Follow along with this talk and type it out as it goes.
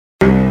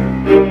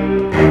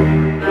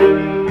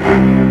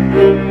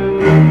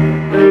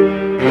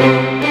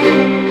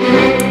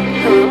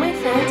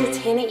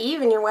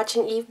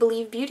watching Eve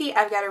Believe Beauty.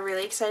 I've got a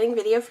really exciting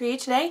video for you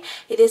today.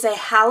 It is a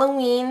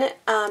Halloween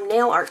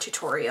nail art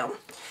tutorial.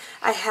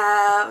 I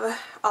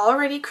have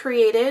already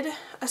created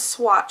a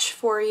swatch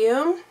for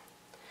you.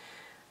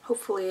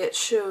 Hopefully it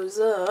shows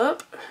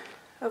up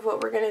of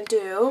what we're going to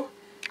do.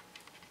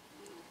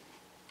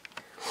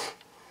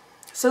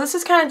 So this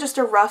is kind of just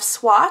a rough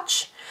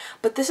swatch,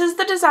 but this is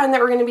the design that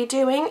we're going to be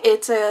doing.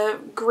 It's a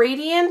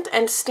gradient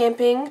and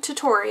stamping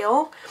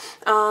tutorial.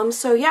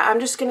 So yeah, I'm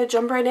just going to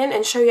jump right in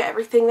and show you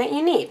everything that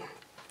you need.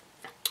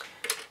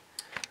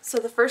 So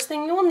the first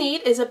thing you will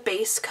need is a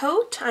base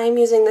coat. I am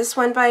using this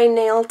one by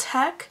Nail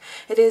Tech.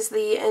 It is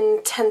the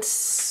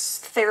Intense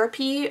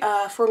Therapy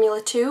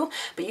Formula 2,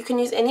 but you can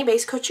use any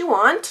base coat you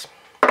want.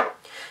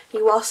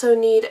 You also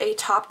need a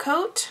top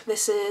coat.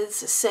 This is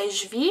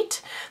Seche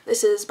Vite.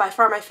 This is by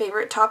far my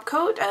favorite top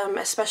coat,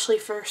 especially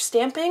for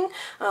stamping.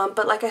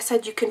 But like I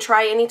said, you can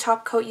try any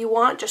top coat you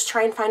want. Just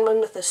try and find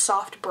one with a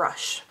soft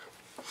brush.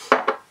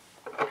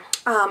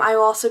 I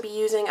will also be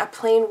using a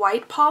plain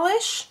white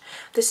polish.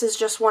 This is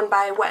just one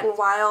by Wet n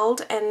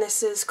Wild, and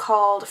this is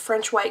called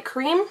French White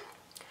Cream.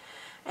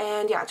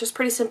 And yeah, just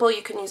pretty simple.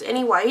 You can use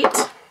any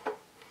white.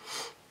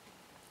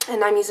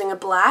 And I'm using a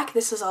black.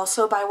 This is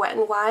also by Wet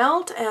n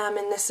Wild, and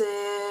this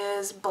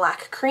is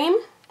Black Cream.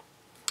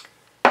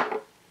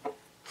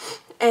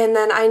 And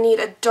then I need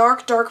a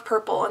dark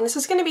purple, and this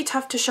is going to be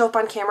tough to show up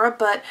on camera,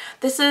 but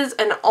this is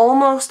an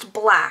almost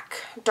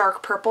black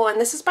dark purple,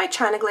 and this is by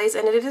China Glaze,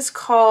 and it is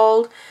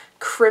called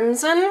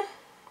Crimson.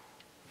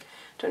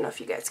 Don't know if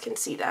you guys can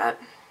see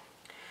that,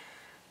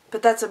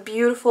 but that's a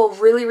beautiful,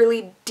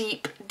 really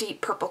deep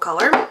purple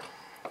color.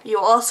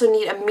 You'll also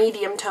need a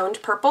medium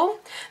toned purple.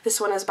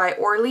 This one is by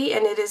ORLY,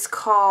 and it is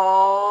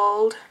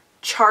called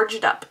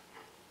Charged Up.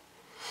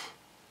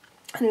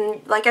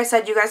 And like I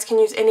said, you guys can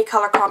use any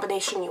color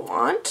combination you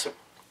want.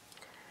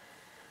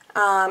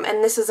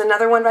 And this is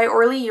another one by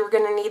ORLY. You're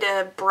going to need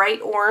a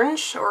bright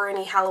orange, or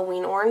any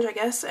Halloween orange, I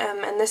guess.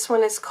 And this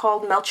one is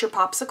called Melt Your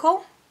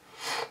Popsicle.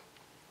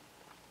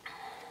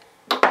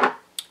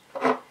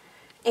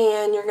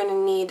 And you're going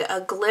to need a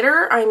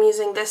glitter. I'm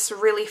using this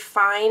really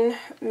fine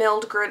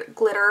milled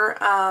glitter.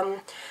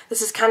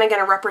 This is kind of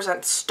going to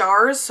represent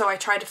stars, so I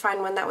tried to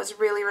find one that was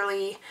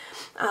really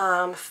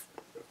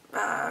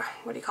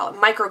what do you call it?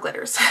 Micro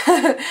glitters.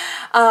 And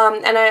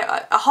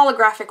a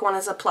holographic one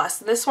is a plus.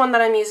 This one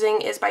that I'm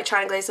using is by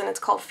China Glaze, and it's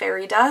called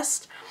Fairy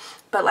Dust.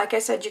 But like I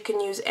said, you can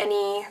use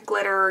any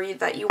glitter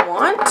that you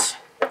want.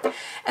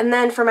 And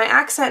then for my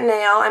accent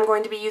nail, I'm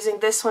going to be using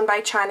this one by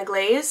China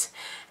Glaze.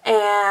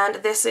 And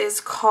this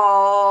is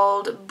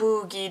called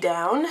Boo-gie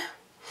Down.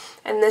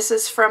 And this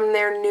is from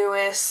their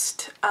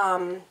newest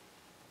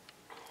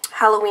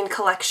Halloween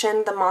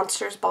collection, the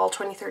Monsters Ball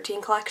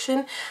 2013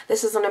 collection.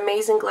 This is an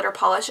amazing glitter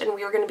polish, and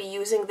we are going to be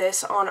using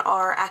this on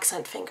our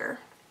accent finger.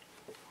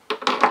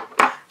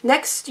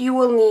 Next, you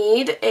will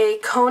need a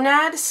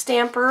Konad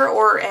stamper,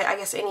 or I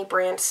guess any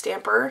brand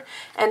stamper,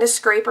 and a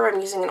scraper. I'm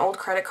using an old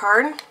credit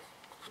card.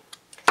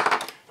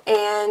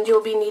 And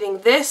you'll be needing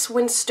this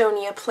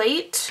Winstonia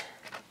Plate.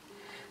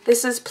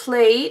 This is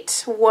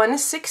plate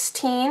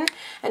 116,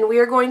 and we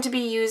are going to be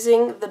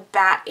using the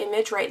bat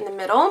image right in the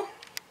middle.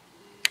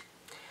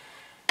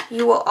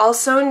 You will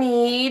also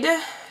need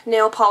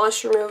nail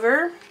polish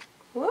remover.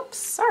 Whoops,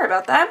 sorry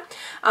about that.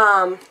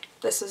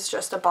 This is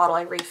just a bottle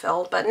I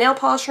refilled, but nail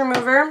polish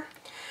remover.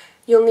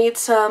 You'll need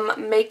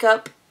some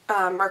makeup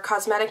or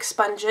cosmetic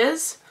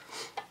sponges,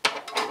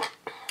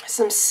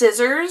 some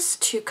scissors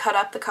to cut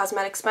up the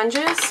cosmetic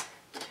sponges.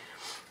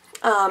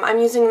 I'm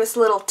using this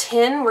little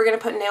tin. We're going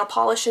to put nail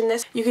polish in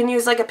this. You can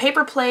use like a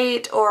paper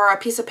plate or a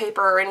piece of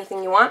paper or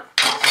anything you want.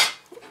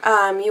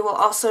 You will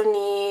also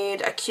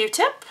need a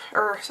Q-tip,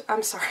 or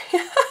I'm sorry,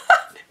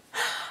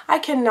 I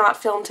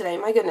cannot film today,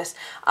 my goodness.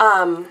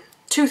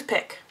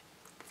 Toothpick.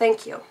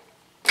 Thank you.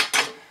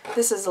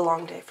 This is a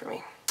long day for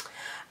me.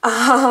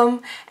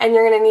 And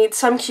you're going to need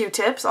some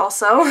Q-tips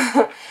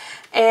also.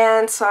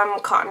 And some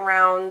cotton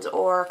rounds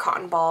or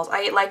cotton balls.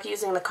 I like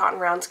using the cotton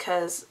rounds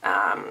because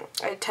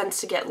it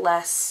tends to get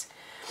less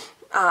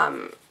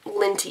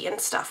linty and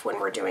stuff when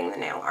we're doing the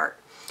nail art.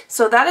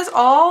 So that is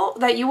all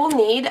that you will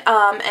need,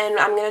 and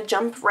I'm going to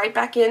jump right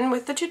back in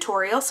with the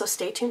tutorial, so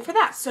stay tuned for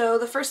that. So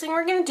the first thing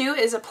we're going to do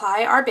is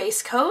apply our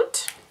base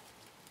coat.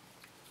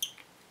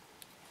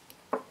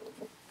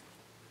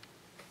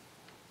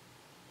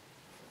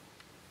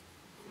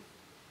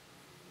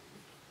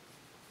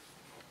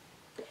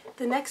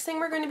 The next thing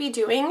we're going to be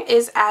doing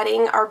is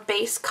adding our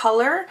base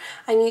color.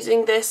 I'm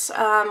using this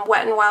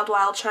Wet n Wild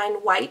Wild Shine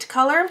white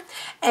color,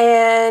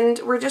 and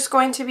we're just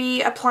going to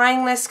be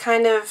applying this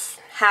kind of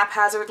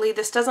haphazardly.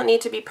 This doesn't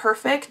need to be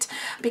perfect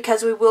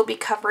because we will be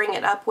covering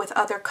it up with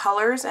other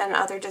colors and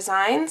other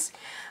designs.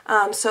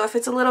 So if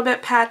it's a little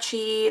bit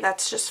patchy,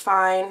 that's just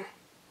fine.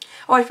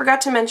 Oh, I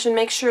forgot to mention,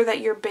 make sure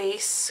that your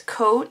base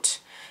coat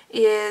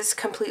is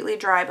completely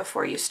dry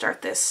before you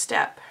start this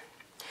step.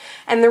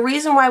 And the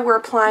reason why we're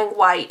applying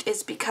white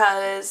is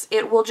because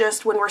it will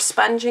just, when we're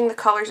sponging the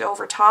colors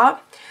over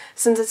top,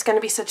 since it's going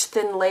to be such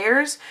thin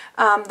layers,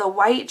 the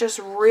white just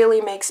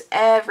really makes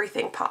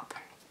everything pop.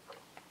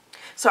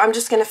 So I'm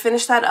just going to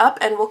finish that up,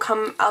 and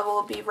I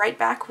will be right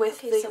back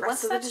with the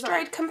rest of the design.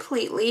 Dried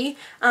completely,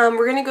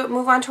 we're going to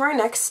move on to our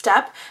next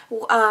step.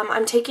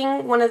 I'm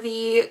taking one of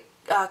the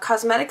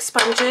cosmetic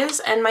sponges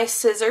and my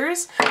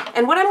scissors,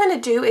 and what I'm going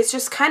to do is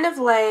just kind of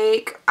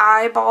like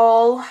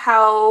eyeball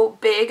how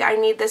big I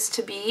need this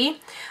to be,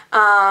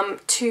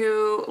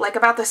 to like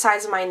about the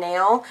size of my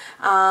nail.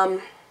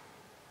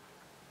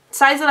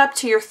 Size it up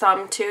to your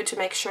thumb too to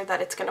make sure that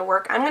it's going to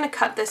work. I'm going to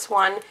cut this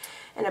one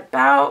in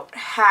about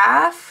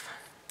half,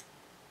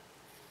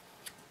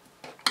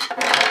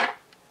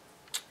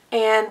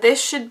 and this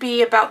should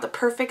be about the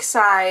perfect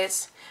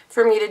size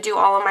for me to do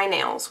all of my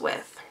nails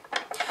with.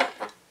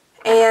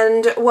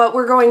 And what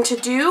we're going to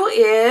do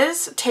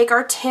is take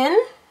our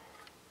tin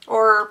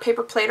or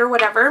paper plate or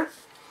whatever,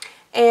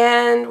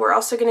 and we're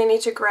also going to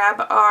need to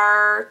grab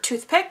our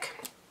toothpick,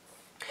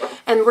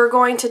 and we're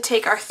going to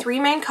take our three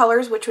main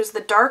colors, which was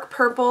the dark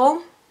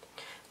purple,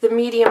 the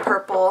medium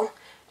purple,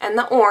 and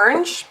the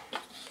orange.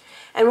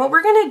 And what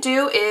we're going to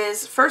do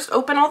is first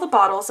open all the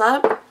bottles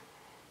up.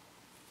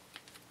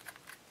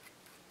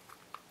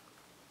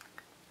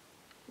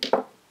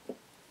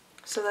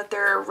 So that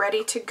they're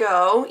ready to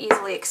go,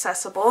 easily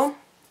accessible.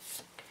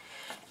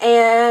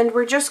 And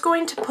we're just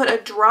going to put a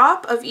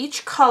drop of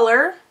each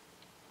color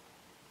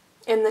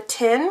in the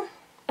tin.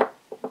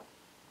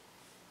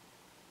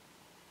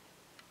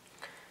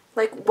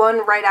 Like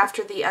one right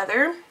after the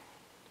other.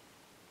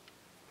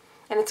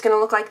 And it's going to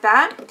look like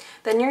that.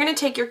 Then you're going to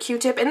take your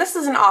Q-tip, and this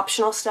is an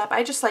optional step.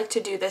 I just like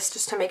to do this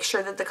just to make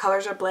sure that the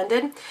colors are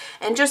blended.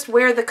 And just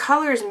where the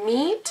colors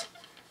meet,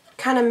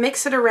 kind of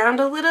mix it around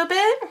a little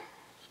bit,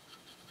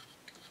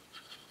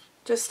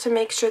 just to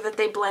make sure that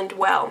they blend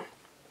well.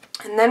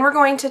 And then we're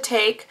going to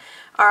take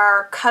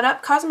our cut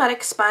up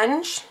cosmetic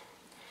sponge,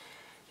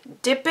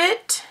 dip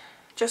it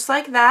just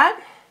like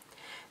that,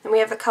 and we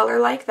have the color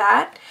like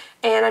that.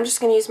 And I'm just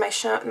going to use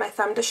my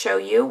thumb to show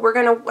you. We're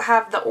going to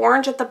have the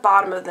orange at the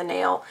bottom of the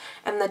nail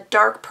and the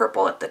dark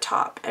purple at the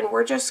top. And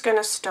we're just going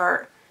to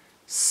start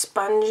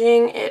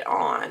sponging it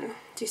on.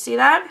 Do you see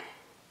that?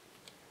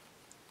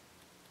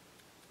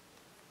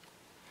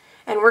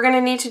 And we're going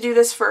to need to do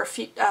this for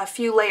a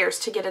few layers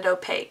to get it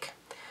opaque.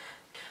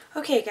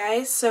 Okay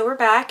guys, so we're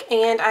back,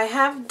 and I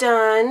have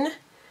done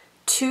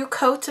 2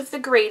 coats of the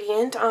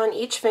gradient on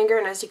each finger,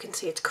 and as you can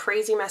see it's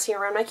crazy messy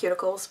around my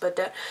cuticles,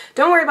 but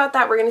don't worry about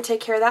that, we're going to take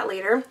care of that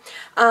later.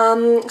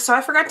 So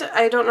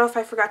I don't know if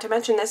I forgot to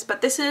mention this,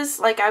 but this is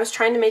like, I was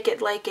trying to make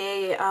it like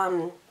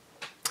a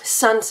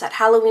sunset,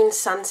 Halloween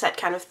sunset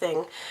kind of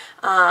thing,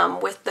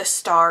 with the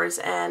stars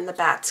and the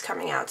bats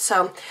coming out.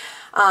 So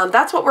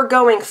that's what we're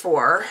going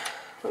for.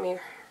 Let me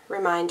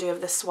remind you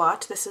of the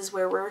swatch. This is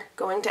where we're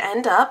going to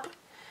end up.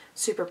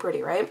 Super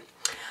pretty, right?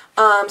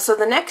 So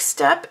the next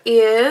step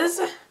is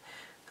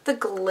the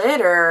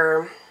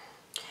glitter.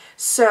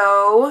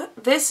 So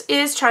this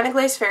is China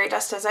Glaze Fairy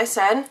Dust, as I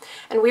said,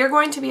 and we are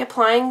going to be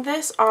applying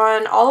this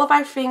on all of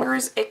our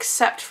fingers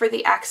except for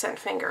the accent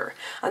finger.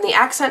 On the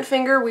accent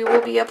finger, we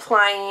will be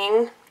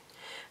applying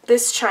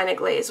this China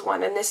Glaze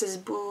one, and this is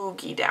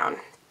Boo-gie down,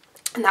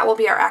 and that will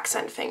be our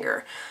accent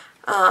finger.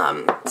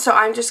 So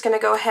I'm just going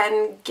to go ahead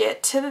and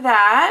get to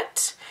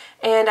that,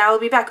 and I will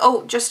be back.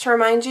 Oh, just to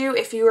remind you,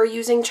 if you are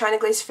using China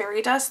Glaze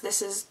Fairy Dust,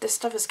 this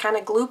stuff is kind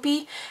of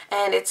gloopy,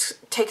 and it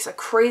takes a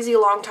crazy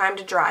long time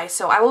to dry.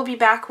 So I will be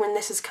back when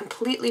this is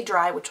completely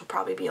dry, which will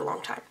probably be a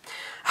long time.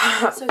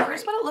 So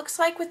here's what it looks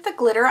like with the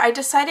glitter. I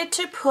decided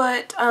to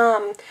put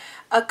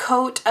a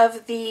coat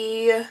of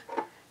the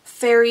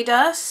fairy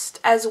dust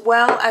as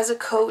well as a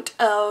coat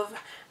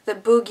of the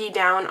Boo-gie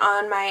down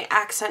on my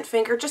accent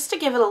finger, just to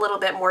give it a little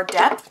bit more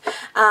depth.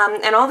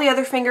 And all the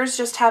other fingers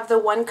just have the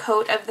one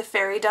coat of the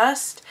fairy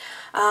dust.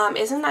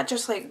 Isn't that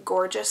just like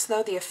gorgeous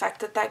though, the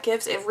effect that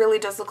gives? It really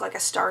does look like a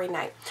starry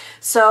night.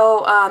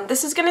 So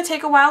this is going to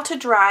take a while to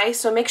dry,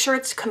 so make sure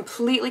it's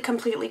completely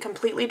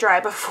dry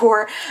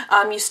before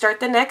you start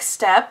the next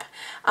step.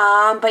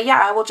 But yeah,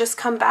 I will just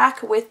come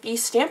back with the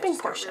stamping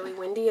portion. It's really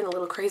windy and a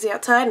little crazy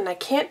outside, and I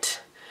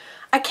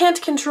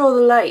can't control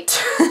the light.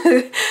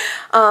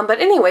 But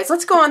anyways,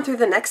 let's go on through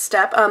the next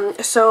step.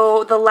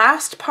 So the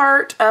last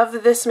part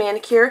of this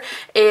manicure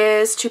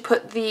is to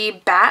put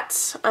the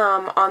bats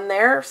on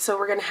there. So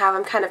we're going to have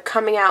them kind of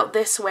coming out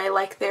this way,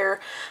 like they're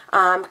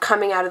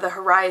coming out of the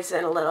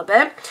horizon a little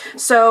bit.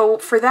 So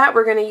for that,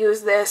 we're going to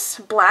use this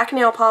black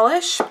nail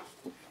polish,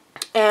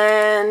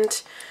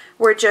 and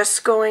we're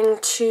just going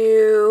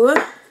to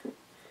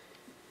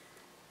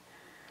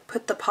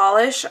put the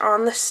polish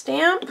on the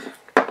stamp,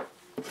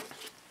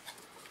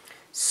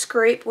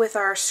 scrape with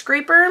our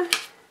scraper,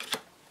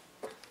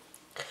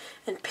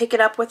 and pick it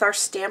up with our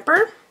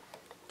stamper.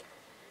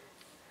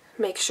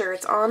 Make sure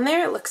it's on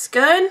there, it looks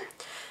good.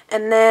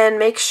 And then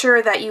make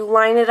sure that you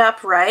line it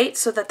up right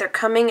so that they're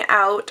coming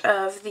out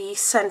of the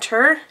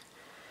center.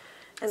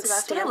 And so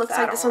that's what it looks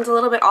like. This one's a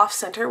little bit off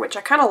center, which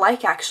I kind of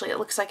like actually. It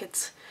looks like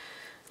it's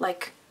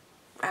like,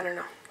 I don't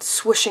know,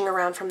 swooshing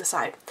around from the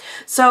side.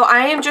 So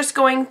I am just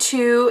going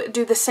to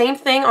do the same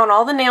thing on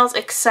all the nails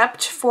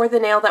except for the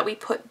nail that we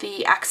put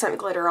the accent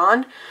glitter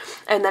on,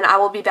 and then I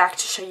will be back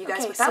to show you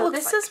guys what that looks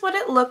like. So this is what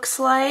it looks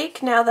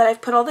like now that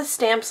I've put all the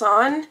stamps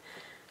on.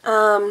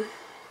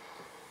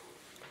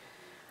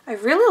 I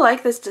really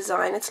like this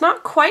design. It's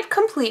not quite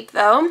complete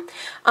though.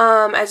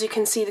 As you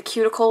can see, the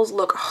cuticles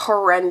look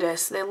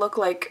horrendous. They look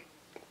like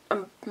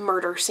a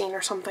murder scene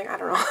or something. I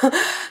don't know.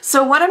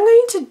 So what I'm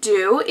going to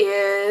do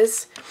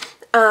is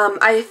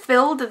I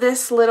filled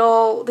this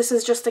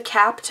is just a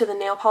cap to the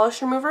nail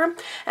polish remover,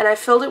 and I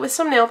filled it with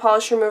some nail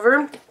polish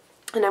remover,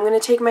 and I'm going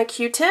to take my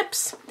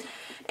Q-tips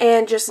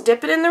and just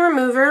dip it in the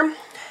remover,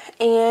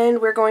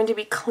 and we're going to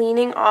be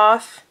cleaning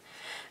off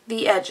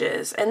the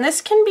edges. And this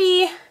can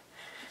be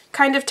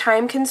kind of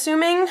time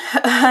consuming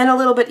and a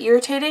little bit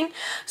irritating.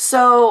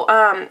 So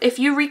if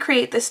you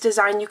recreate this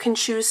design, you can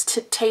choose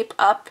to tape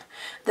up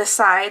the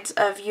sides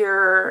of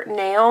your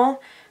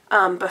nail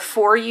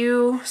before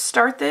you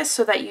start this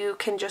so that you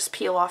can just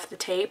peel off the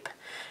tape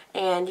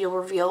and you'll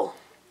reveal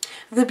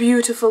the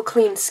beautiful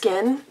clean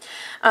skin.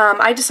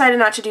 I decided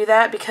not to do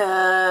that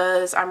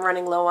because I'm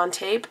running low on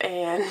tape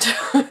and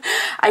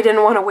I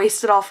didn't want to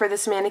waste it all for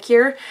this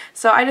manicure,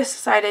 so I just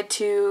decided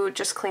to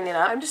just clean it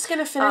up. I'm just going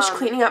to finish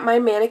cleaning up my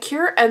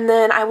manicure and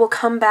then I will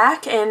come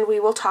back and we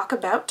will talk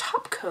about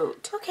top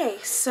coat. Okay,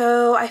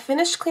 so I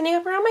finished cleaning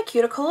up around my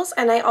cuticles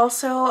and I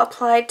also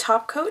applied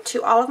top coat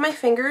to all of my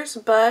fingers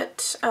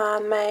but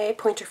my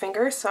pointer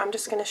finger, so I'm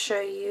just going to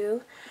show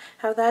you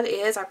how that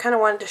is. I kind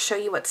of wanted to show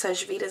you what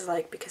Seche Vite is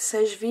like because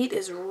Seche Vite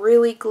is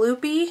really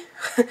gloopy,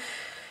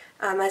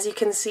 as you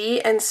can see.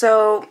 And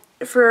so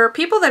for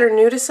people that are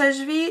new to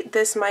Seche Vite,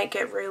 this might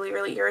get really,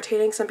 really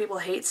irritating. Some people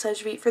hate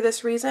Seche Vite for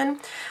this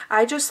reason.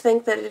 I just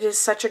think that it is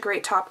such a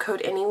great top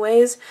coat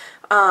anyways.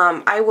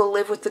 I will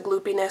live with the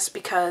gloopiness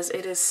because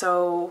it is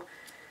so...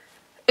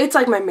 It's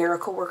like my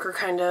miracle worker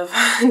kind of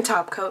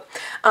top coat.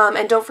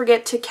 And don't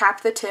forget to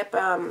cap the tip.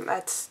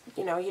 That's,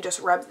 you know, you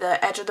just rub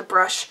the edge of the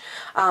brush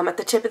at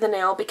the tip of the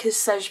nail because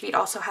Seche Vite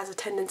also has a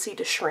tendency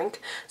to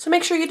shrink. So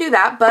make sure you do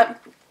that.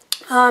 But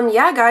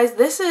yeah, guys,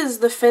 this is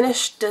the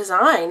finished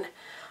design.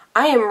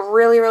 I am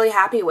really, really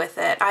happy with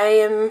it. I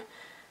am,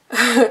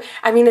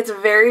 I mean, it's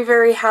very,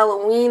 very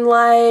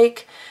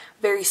Halloween-like.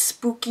 Very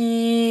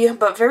spooky,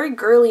 but very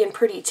girly and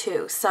pretty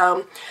too.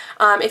 So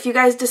if you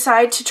guys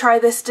decide to try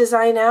this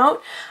design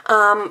out,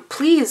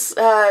 please,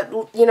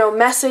 you know,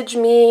 message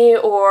me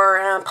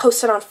or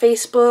post it on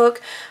Facebook,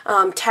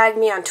 tag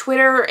me on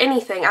Twitter or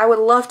anything. I would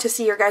love to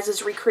see your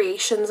guys'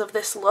 recreations of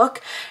this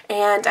look,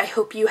 and I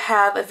hope you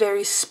have a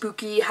very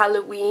spooky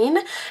Halloween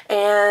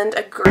and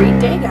a great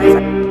day,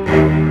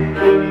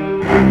 guys.